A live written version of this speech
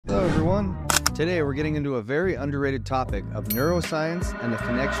everyone. Today we're getting into a very underrated topic of neuroscience and the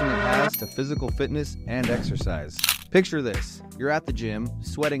connection it has to physical fitness and exercise. Picture this, you're at the gym,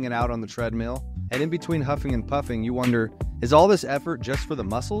 sweating it out on the treadmill, and in between huffing and puffing you wonder, is all this effort just for the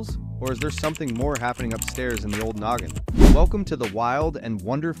muscles? Or is there something more happening upstairs in the old noggin? Welcome to the wild and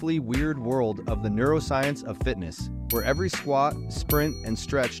wonderfully weird world of the neuroscience of fitness, where every squat, sprint, and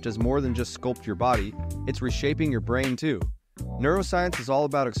stretch does more than just sculpt your body, it's reshaping your brain too. Neuroscience is all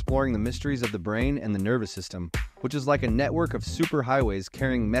about exploring the mysteries of the brain and the nervous system, which is like a network of superhighways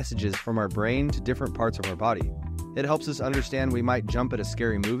carrying messages from our brain to different parts of our body. It helps us understand we might jump at a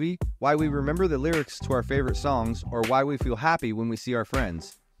scary movie, why we remember the lyrics to our favorite songs, or why we feel happy when we see our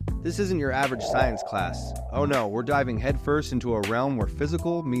friends. This isn't your average science class. Oh no, we're diving headfirst into a realm where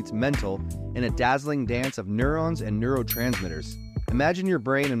physical meets mental in a dazzling dance of neurons and neurotransmitters. Imagine your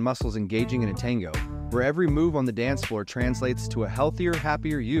brain and muscles engaging in a tango, where every move on the dance floor translates to a healthier,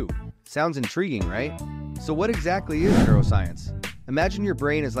 happier you. Sounds intriguing, right? So what exactly is neuroscience? Imagine your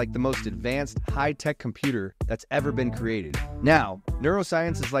brain is like the most advanced, high-tech computer that's ever been created. Now,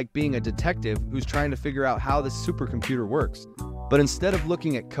 neuroscience is like being a detective who's trying to figure out how this supercomputer works. But instead of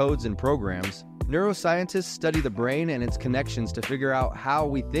looking at codes and programs, neuroscientists study the brain and its connections to figure out how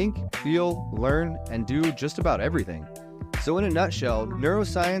we think, feel, learn, and do just about everything. So in a nutshell,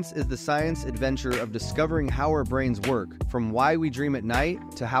 neuroscience is the science adventure of discovering how our brains work, from why we dream at night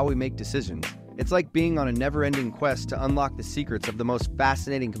to how we make decisions. It's like being on a never-ending quest to unlock the secrets of the most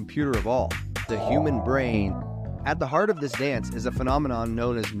fascinating computer of all, the human brain. At the heart of this dance is a phenomenon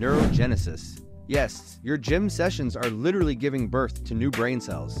known as neurogenesis. Yes, your gym sessions are literally giving birth to new brain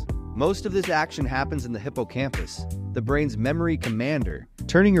cells. Most of this action happens in the hippocampus, the brain's memory commander,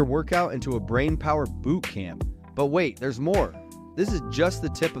 turning your workout into a brain power boot camp. But wait, there's more. This is just the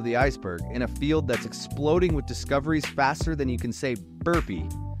tip of the iceberg in a field that's exploding with discoveries faster than you can say burpee.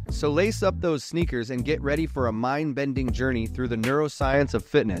 So lace up those sneakers and get ready for a mind-bending journey through the neuroscience of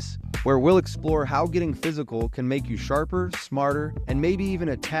fitness, where we'll explore how getting physical can make you sharper, smarter, and maybe even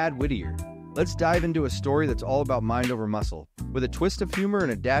a tad wittier. Let's dive into a story that's all about mind over muscle, with a twist of humor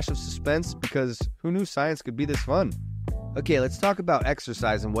and a dash of suspense, because who knew science could be this fun? Okay, let's talk about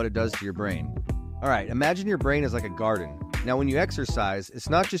exercise and what it does to your brain. Alright, imagine your brain is like a garden. Now when you exercise, it's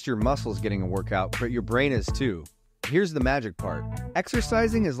not just your muscles getting a workout, but your brain is too. Here's the magic part.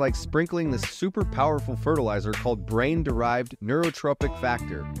 Exercising is like sprinkling this super powerful fertilizer called brain-derived neurotrophic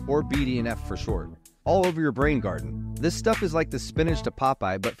factor, or BDNF for short, all over your brain garden. This stuff is like the spinach to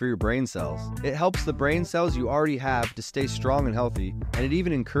Popeye, but for your brain cells. It helps the brain cells you already have to stay strong and healthy, and it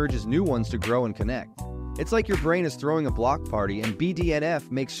even encourages new ones to grow and connect. It's like your brain is throwing a block party, and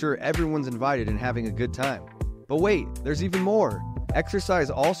BDNF makes sure everyone's invited and having a good time. But wait, there's even more. Exercise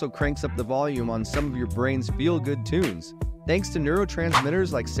also cranks up the volume on some of your brain's feel-good tunes. Thanks to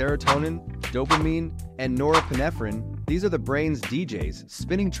neurotransmitters like serotonin, dopamine, and norepinephrine, these are the brain's DJs,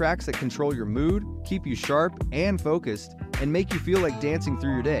 spinning tracks that control your mood, keep you sharp and focused, and make you feel like dancing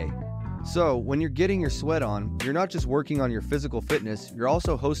through your day. So, when you're getting your sweat on, you're not just working on your physical fitness, you're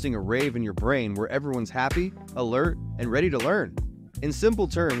also hosting a rave in your brain where everyone's happy, alert, and ready to learn. In simple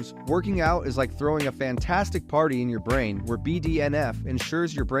terms, working out is like throwing a fantastic party in your brain where BDNF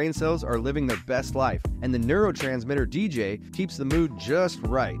ensures your brain cells are living their best life, and the neurotransmitter DJ keeps the mood just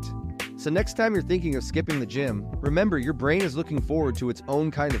right. So next time you're thinking of skipping the gym, remember your brain is looking forward to its own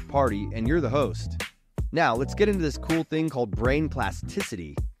kind of party, and you're the host. Now, let's get into this cool thing called brain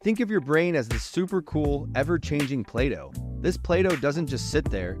plasticity. Think of your brain as this super cool, ever-changing Play-Doh. This Play-Doh doesn't just sit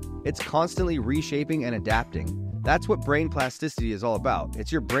there, it's constantly reshaping and adapting. That's what brain plasticity is all about.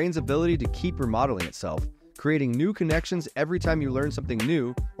 It's your brain's ability to keep remodeling itself, creating new connections every time you learn something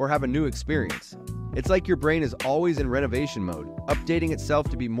new or have a new experience. It's like your brain is always in renovation mode, updating itself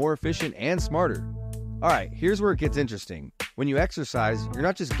to be more efficient and smarter. Alright, here's where it gets interesting. When you exercise, you're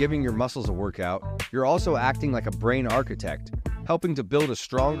not just giving your muscles a workout, you're also acting like a brain architect, helping to build a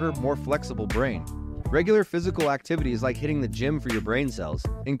stronger, more flexible brain. Regular physical activity is like hitting the gym for your brain cells,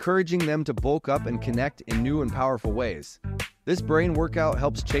 encouraging them to bulk up and connect in new and powerful ways. This brain workout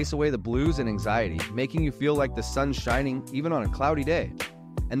helps chase away the blues and anxiety, making you feel like the sun's shining even on a cloudy day.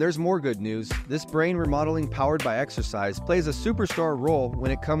 And there's more good news. This brain remodeling powered by exercise plays a superstar role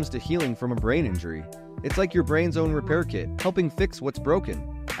when it comes to healing from a brain injury. It's like your brain's own repair kit, helping fix what's broken.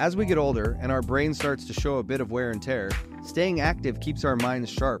 As we get older and our brain starts to show a bit of wear and tear, staying active keeps our minds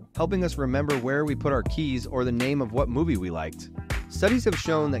sharp, helping us remember where we put our keys or the name of what movie we liked. Studies have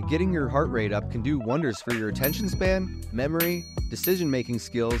shown that getting your heart rate up can do wonders for your attention span, memory, decision-making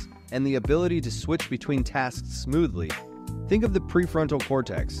skills, and the ability to switch between tasks smoothly. Think of the prefrontal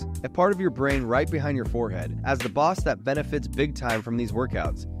cortex, a part of your brain right behind your forehead, as the boss that benefits big time from these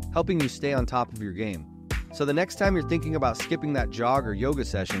workouts. helping you stay on top of your game. So the next time you're thinking about skipping that jog or yoga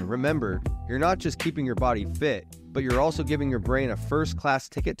session, remember, you're not just keeping your body fit, but you're also giving your brain a first-class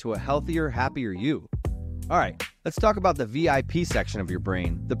ticket to a healthier, happier you. Alright, let's talk about the VIP section of your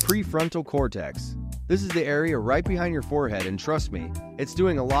brain, the prefrontal cortex. This is the area right behind your forehead, and trust me, it's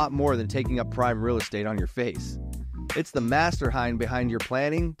doing a lot more than taking up prime real estate on your face. It's the mastermind behind your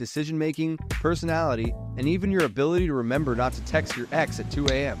planning, decision-making, personality, and even your ability to remember not to text your ex at 2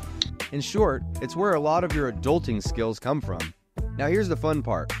 a.m. In short, it's where a lot of your adulting skills come from. Now here's the fun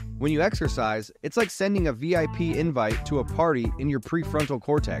part. When you exercise, it's like sending a VIP invite to a party in your prefrontal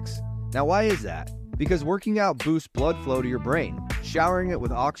cortex. Now why is that? Because working out boosts blood flow to your brain, showering it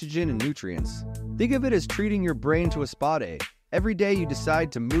with oxygen and nutrients. Think of it as treating your brain to a spa day. Every day you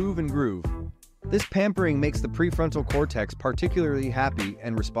decide to move and groove. This pampering makes the prefrontal cortex particularly happy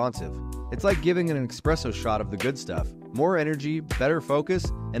and responsive. It's like giving an espresso shot of the good stuff. More energy, better focus,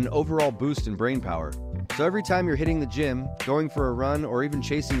 and an overall boost in brain power. So every time you're hitting the gym, going for a run, or even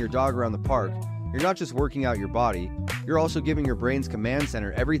chasing your dog around the park, you're not just working out your body, you're also giving your brain's command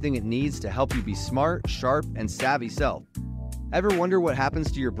center everything it needs to help you be smart, sharp, and savvy self. Ever wonder what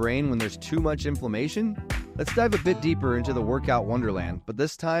happens to your brain when there's too much inflammation? Let's dive a bit deeper into the workout wonderland, but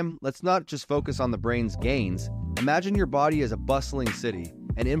this time, let's not just focus on the brain's gains. Imagine your body as a bustling city,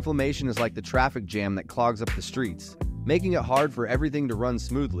 and inflammation is like the traffic jam that clogs up the streets, making it hard for everything to run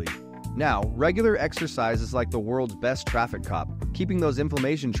smoothly. Now, regular exercise is like the world's best traffic cop, keeping those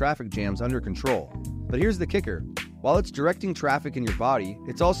inflammation traffic jams under control. But here's the kicker. While it's directing traffic in your body,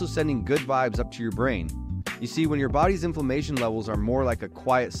 it's also sending good vibes up to your brain. You see, when your body's inflammation levels are more like a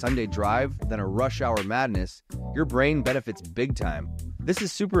quiet Sunday drive than a rush hour madness, your brain benefits big time. This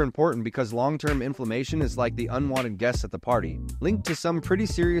is super important because long-term inflammation is like the unwanted guests at the party, linked to some pretty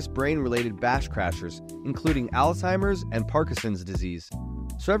serious brain-related bash crashers, including Alzheimer's and Parkinson's disease.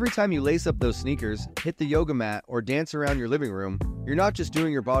 So every time you lace up those sneakers, hit the yoga mat, or dance around your living room, you're not just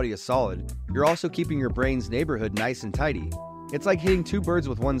doing your body a solid, you're also keeping your brain's neighborhood nice and tidy. It's like hitting two birds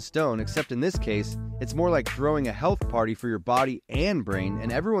with one stone, except in this case, it's more like throwing a health party for your body and brain,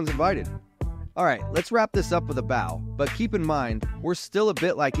 and everyone's invited. Alright, let's wrap this up with a bow, but keep in mind, we're still a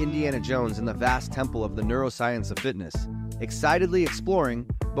bit like Indiana Jones in the vast temple of the neuroscience of fitness, excitedly exploring,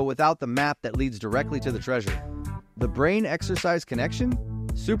 but without the map that leads directly to the treasure. The brain-exercise connection?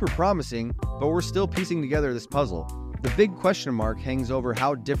 Super promising, but we're still piecing together this puzzle. The big question mark hangs over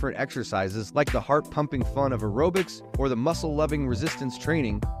how different exercises, like the heart-pumping fun of aerobics or the muscle-loving resistance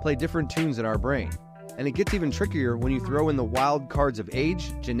training, play different tunes in our brain. And it gets even trickier when you throw in the wild cards of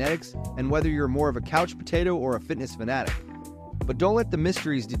age, genetics, and whether you're more of a couch potato or a fitness fanatic. But don't let the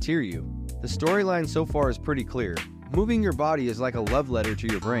mysteries deter you. The storyline so far is pretty clear. Moving your body is like a love letter to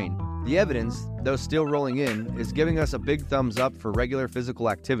your brain. The evidence, though still rolling in, is giving us a big thumbs up for regular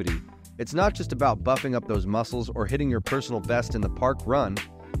physical activity. It's not just about buffing up those muscles or hitting your personal best in the park run,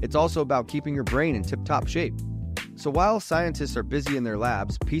 it's also about keeping your brain in tip-top shape. So while scientists are busy in their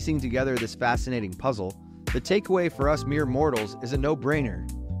labs piecing together this fascinating puzzle, the takeaway for us mere mortals is a no-brainer.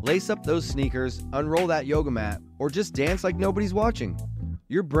 Lace up those sneakers, unroll that yoga mat, or just dance like nobody's watching.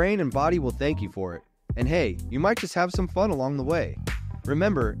 Your brain and body will thank you for it. And hey, you might just have some fun along the way.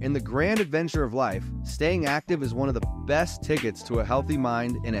 Remember, in the grand adventure of life, staying active is one of the best tickets to a healthy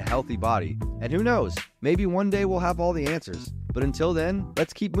mind in a healthy body. And who knows, maybe one day we'll have all the answers. But until then,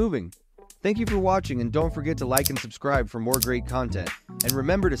 let's keep moving. Thank you for watching, and don't forget to like and subscribe for more great content. And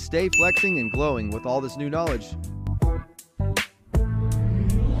remember to stay flexing and glowing with all this new knowledge.